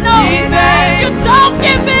up. No. He's able. You don't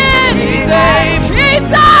give in. He's able.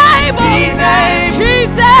 He's able. He's able.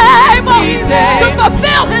 He's able. He's To able.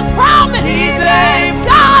 fulfill His promise. He's able.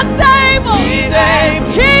 God's able. He's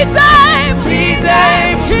able. He's able. He's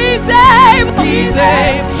able. He's able. He's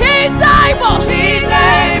able. He's able. He's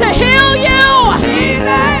able. To heal you. He's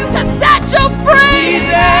able. To set you free.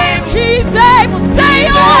 He's able. He's able. Say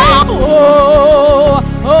He's oh,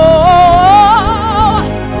 oh, oh, oh.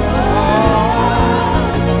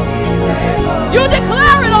 You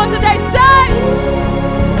declare it on today. Say.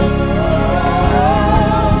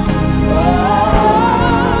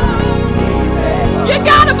 You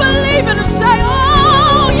gotta believe it and say,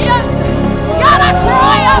 oh yes. God, I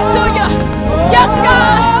cry out to you. Yes,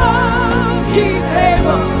 God. He's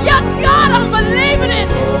able. Yes, God, I'm believing it.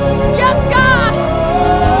 Yes, God.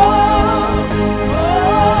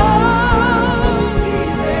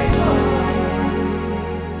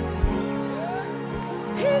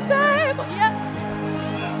 He's able. Yes.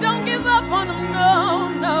 Don't give up on Him. No,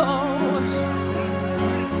 no.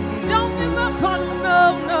 Don't give up on Him. No,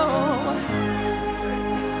 no.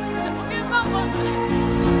 Don't give up on Him.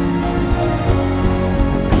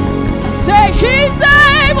 Say He's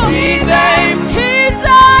able. He's able. He's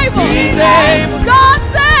able. He's able.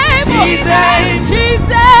 God's able. He's able.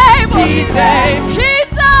 He's able. He's able.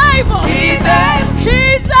 He's able.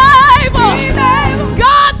 He's able.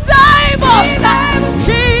 God's able.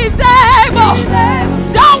 He's able.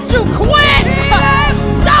 Don't you quit.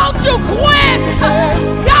 Don't you quit.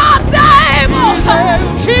 God's able.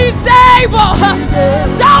 He's able.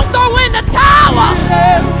 Don't throw in the towel.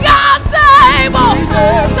 God's able.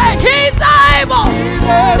 Say he's able.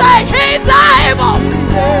 Say he's able.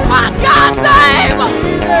 My God's able.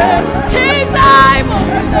 He's able.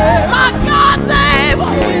 My God's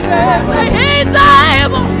able. Say he's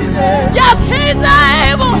able. Yes, he's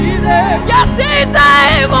able. Yes, he's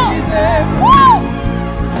able. Woo!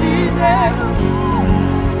 He's able.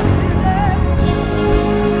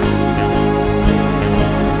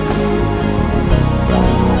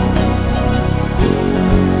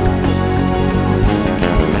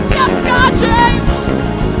 Yes, God, you're able.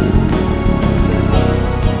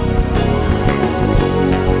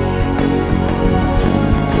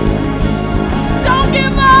 Don't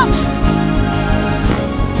give up.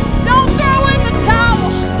 Don't throw in the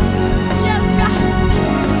towel. Yes, God.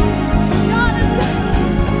 God is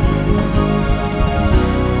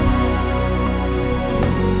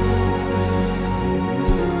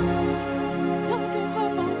Don't give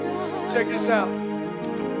up on God. Check this out.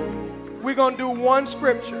 We're going to do one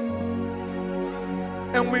scripture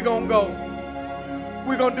and we're going to go.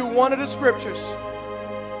 We're going to do one of the scriptures.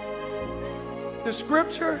 The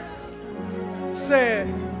scripture said,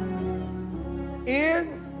 in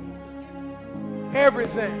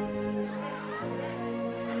everything,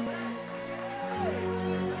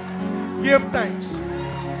 give thanks.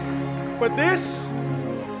 For this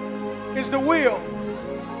is the will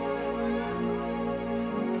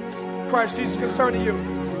of Christ Jesus concerning you.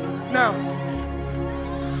 Now,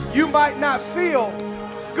 you might not feel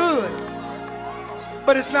good,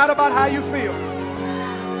 but it's not about how you feel.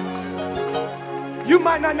 You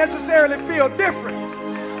might not necessarily feel different,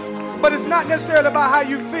 but it's not necessarily about how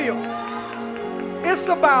you feel. It's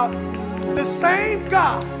about the same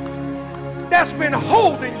God that's been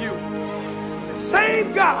holding you, the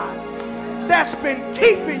same God that's been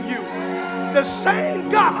keeping you, the same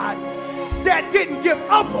God that didn't give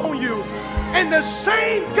up on you, and the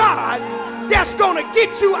same God that's going to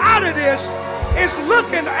get you out of this is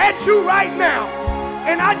looking at you right now.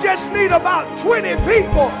 And I just need about 20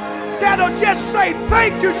 people that'll just say,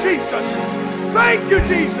 thank you, Jesus. Thank you,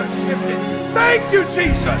 Jesus. Thank you,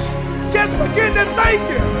 Jesus. Just begin to thank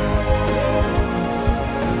Him.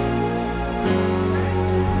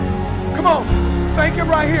 Come on, thank Him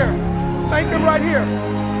right here. Thank Him right here.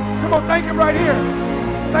 Come on, thank Him right here.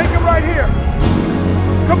 Thank Him right here.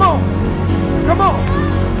 Come on. Come on.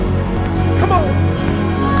 Come on.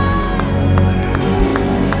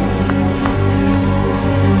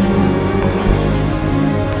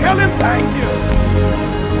 Tell Him thank you.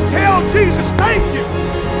 Tell Jesus thank you.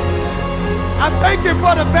 I thank you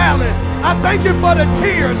for the valley. I thank you for the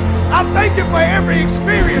tears. I thank you for every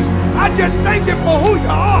experience. I just thank you for who you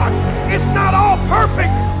are. It's not all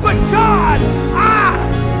perfect, but God, I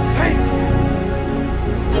thank you.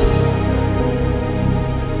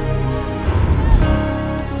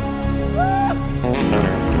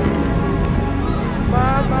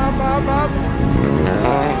 My.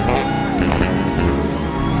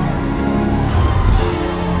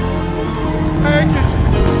 Thank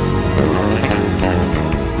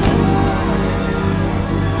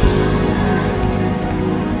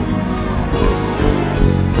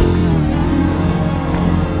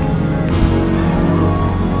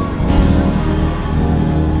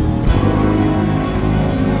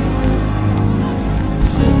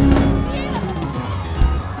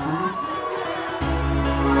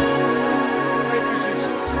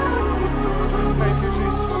you,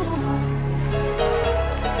 Jesus.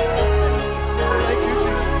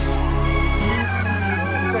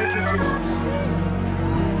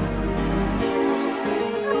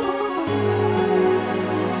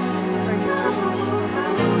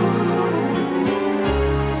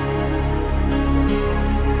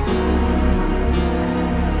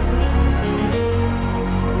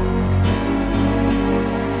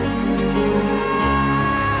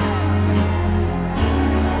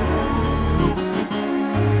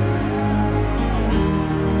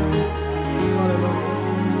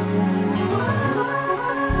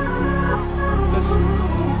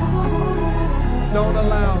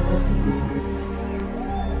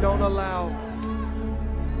 Don't allow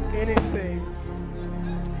anything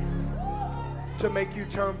to make you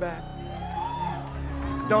turn back.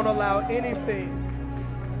 Don't allow anything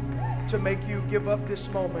to make you give up this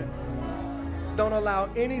moment. Don't allow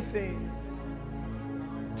anything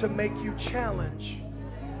to make you challenge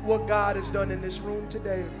what God has done in this room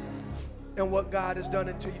today. and what God has done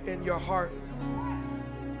in your heart.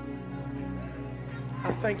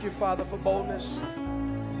 I thank you, Father, for boldness.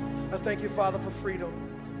 I thank you, Father, for freedom.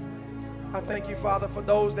 I thank you, Father, for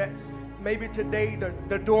those that maybe today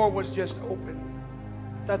the door was just open.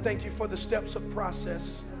 I thank you for the steps of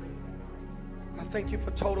process. I thank you for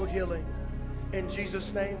total healing. In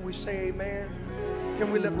Jesus' name, we say amen.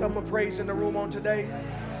 Can we lift up a praise in the room on today?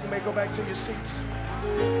 You may go back to your seats.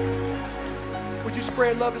 Would you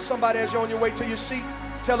spread love to somebody as you're on your way to your seat?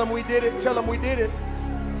 Tell them we did it. Tell them we did it.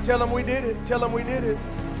 Tell them we did it. Tell them we did it.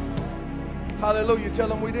 Hallelujah. Tell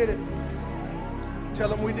them we did it. Tell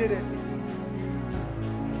them we did it.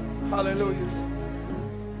 Hallelujah.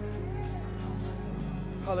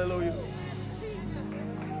 Hallelujah.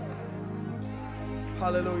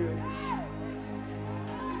 Hallelujah.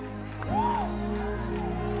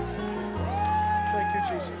 Thank you,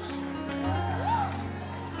 Jesus.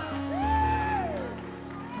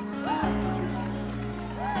 Thank you, Jesus.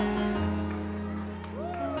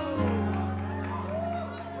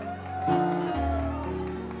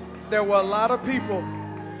 There were a lot of people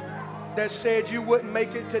that said you wouldn't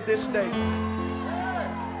make it to this day.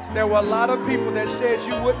 There were a lot of people that said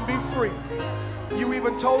you wouldn't be free. You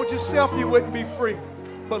even told yourself you wouldn't be free.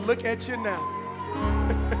 But look at you now.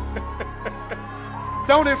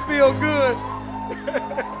 Don't it feel good?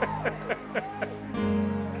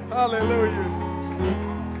 Hallelujah.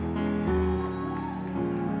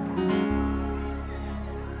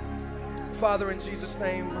 Father, in Jesus'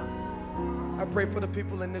 name, I pray for the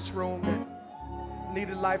people in this room that need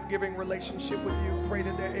a life-giving relationship with you. Pray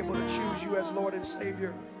that they're able to choose you as Lord and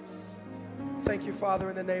Savior. Thank you, Father,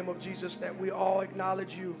 in the name of Jesus, that we all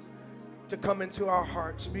acknowledge you to come into our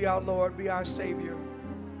hearts. Be our Lord, be our Savior,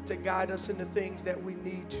 to guide us in the things that we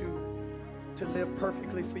need to live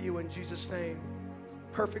perfectly for you in Jesus' name.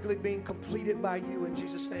 Perfectly being completed by you in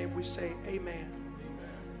Jesus' name, we say amen.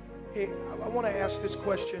 Hey, I want to ask this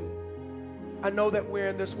question. I know that we're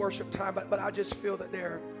in this worship time, but I just feel that there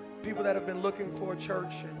are people that have been looking for a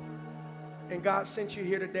church, and God sent you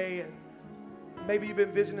here today, and maybe you've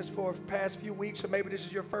been visiting us for the past few weeks, or maybe this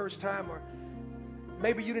is your first time, or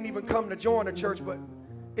maybe you didn't even come to join a church, but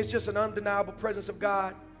it's just an undeniable presence of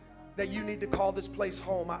God that you need to call this place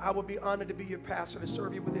home. I would be honored to be your pastor, to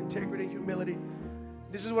serve you with integrity and humility.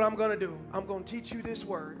 This is what I'm going to do. I'm going to teach you this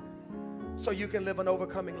word so you can live an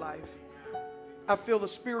overcoming life. I feel the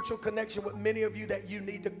spiritual connection with many of you that you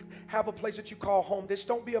need to have a place that you call home. Just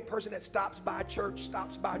don't be a person that stops by church.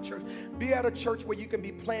 Be at a church where you can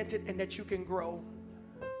be planted and that you can grow.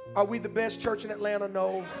 Are we the best church in Atlanta?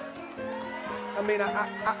 No. I mean,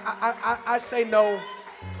 I say no.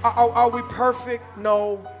 Are we perfect?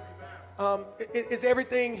 No. Is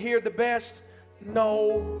everything here the best?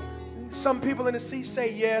 No. Some people in the seat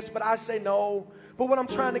say yes, but I say no. But what I'm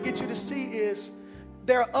trying to get you to see is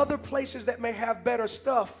there are other places that may have better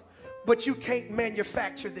stuff, but you can't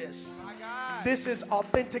manufacture this. This is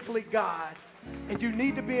authentically God. And you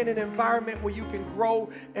need to be in an environment where you can grow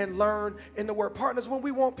and learn in the Word. Partners, when we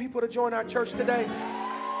want people to join our church today,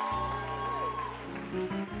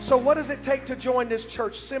 so what does it take to join this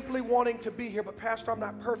church? Simply wanting to be here. But Pastor, I'm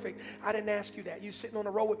not perfect. I didn't ask you that. You're sitting on the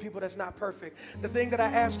road with people that's not perfect. The thing that I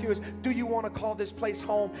ask you is, do you want to call this place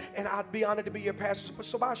home? And I'd be honored to be your pastor.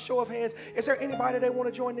 So by a show of hands, is there anybody that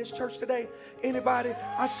want to join this church today? Anybody?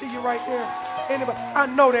 I see you right there. Anybody? I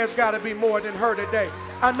know there's got to be more than her today.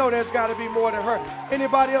 I know there's got to be more than her.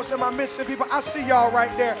 Anybody else? Am I missing people? I see y'all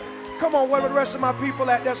right there. Come on, where are the rest of my people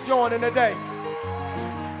at that's joining today?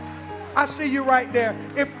 I see you right there.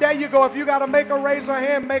 If there you go. If you got to make a raise a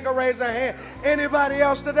hand, make a raise a hand. Anybody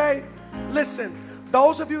else today? Listen,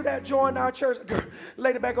 those of you that joined our church,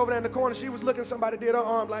 lady back over there in the corner, she was looking, somebody did her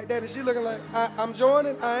arm like that, and she looking like, I'm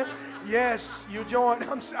joining. Yes, you joined.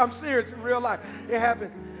 I'm serious, in real life. It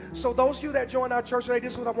happened. So those of you that joined our church today,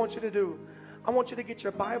 this is what I want you to do. I want you to get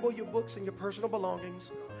your Bible, your books, and your personal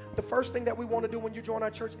belongings. The first thing that we want to do when you join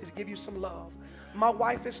our church is give you some love. My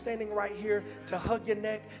wife is standing right here to hug your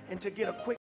neck and to get a quick